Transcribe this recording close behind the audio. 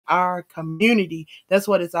our community. That's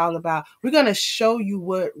what it's all about. We're going to show you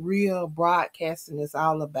what real broadcasting is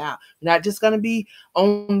all about. We're not just going to be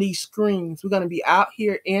on these screens. We're going to be out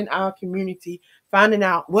here in our community, finding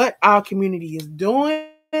out what our community is doing,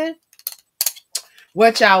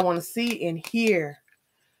 what y'all want to see and hear.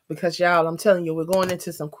 Because y'all, I'm telling you, we're going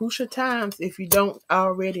into some crucial times. If you don't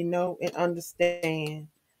already know and understand,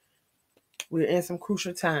 we're in some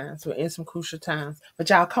crucial times. We're in some crucial times. But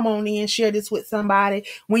y'all, come on in, share this with somebody.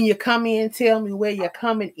 When you come in, tell me where you're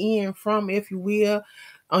coming in from, if you will.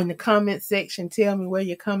 On the comment section, tell me where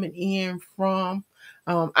you're coming in from.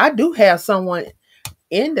 I do have someone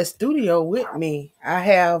in the studio with me. I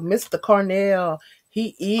have Mr. Cornell.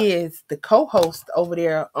 He is the co-host over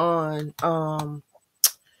there on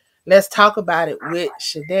Let's Talk About It with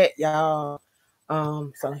Shadette, y'all.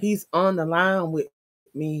 So he's on the line with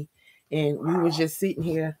me, and we were just sitting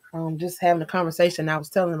here, just having a conversation. I was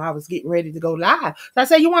telling him I was getting ready to go live. So I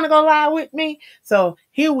said, "You want to go live with me?" So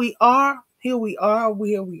here we are. Here we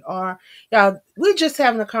are. Y'all, we're just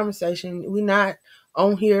having a conversation. We're not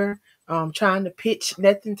on here trying to pitch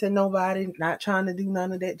nothing to nobody, not trying to do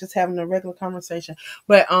none of that, just having a regular conversation.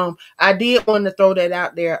 But I did want to throw that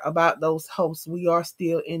out there about those hosts. We are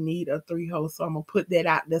still in need of 3 hosts, so I'm gonna put that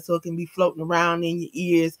out there so it can be floating around in your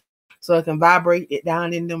ears, so it can vibrate it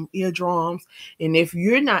down in them eardrums. And if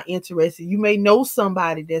you're not interested, you may know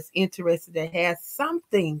somebody that's interested, that has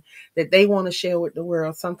something that they want to share with the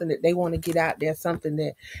world, something that they want to get out there, something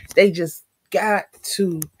that they just got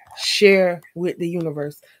to share with the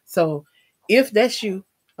universe. So if that's you,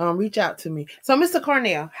 reach out to me. So Mr.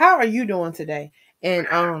 Cornell, how are you doing today? And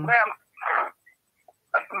ma'am, I'm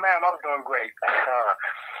doing great.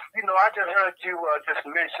 I just heard you just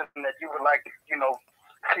mention that you would like to,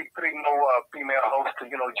 see 3 more female hosts to,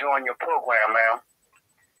 join your program, ma'am.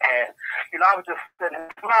 And, I was just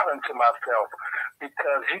sitting smiling to myself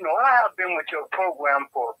because, I have been with your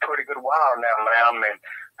program for a pretty good while now, ma'am. And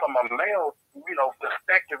from a male,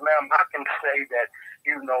 perspective, ma'am, I can say that,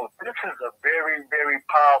 this is a very, very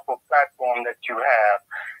powerful platform that you have.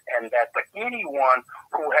 And that for anyone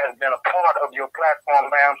who has been a part of your platform,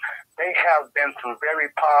 ma'am, they have been some very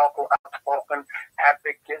powerful, outspoken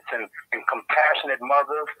advocates and compassionate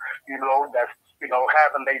mothers, that's,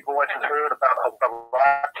 having their voices heard about a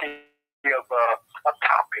variety of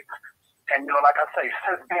topics. And, like I say,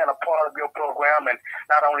 since being a part of your program, and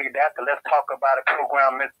not only that, the Let's Talk About It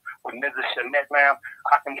program with Mrs. Shanette, ma'am,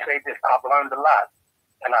 I can say this, I've learned a lot.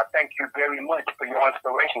 And I thank you very much for your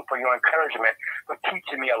inspiration, for your encouragement, for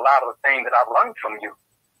teaching me a lot of the things that I've learned from you.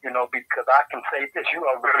 Because I can say this, you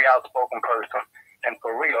are a very outspoken person. And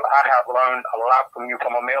for real, I have learned a lot from you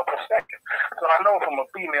from a male perspective. So I know from a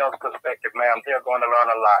female's perspective, ma'am, they're going to learn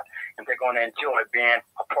a lot. And they're going to enjoy being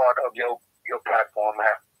a part of your platform,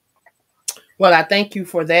 ma'am. Well, I thank you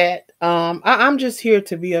for that. I'm just here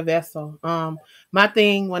to be a vessel. My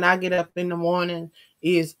thing when I get up in the morning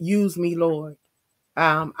is use me, Lord.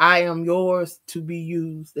 I am yours to be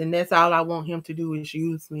used, and that's all I want him to do is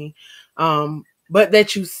use me. But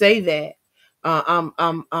that you say that,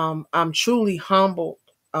 I'm truly humbled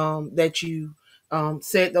that you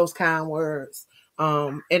said those kind words.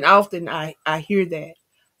 And often I hear that.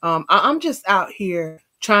 I'm just out here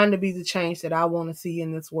trying to be the change that I want to see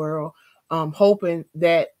in this world. Hoping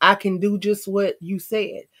that I can do just what you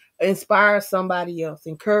said. Inspire somebody else,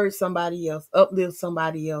 encourage somebody else, uplift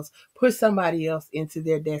somebody else, push somebody else into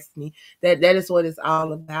their destiny. That is what it's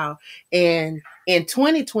all about. And in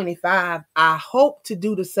 2025, I hope to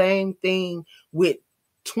do the same thing with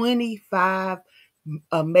 25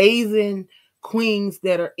 amazing queens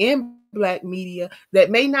that are in Black media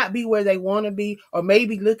that may not be where they want to be, or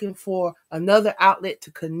maybe looking for another outlet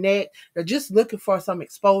to connect. They're just looking for some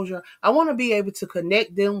exposure. I want to be able to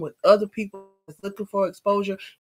connect them with other people that's looking for exposure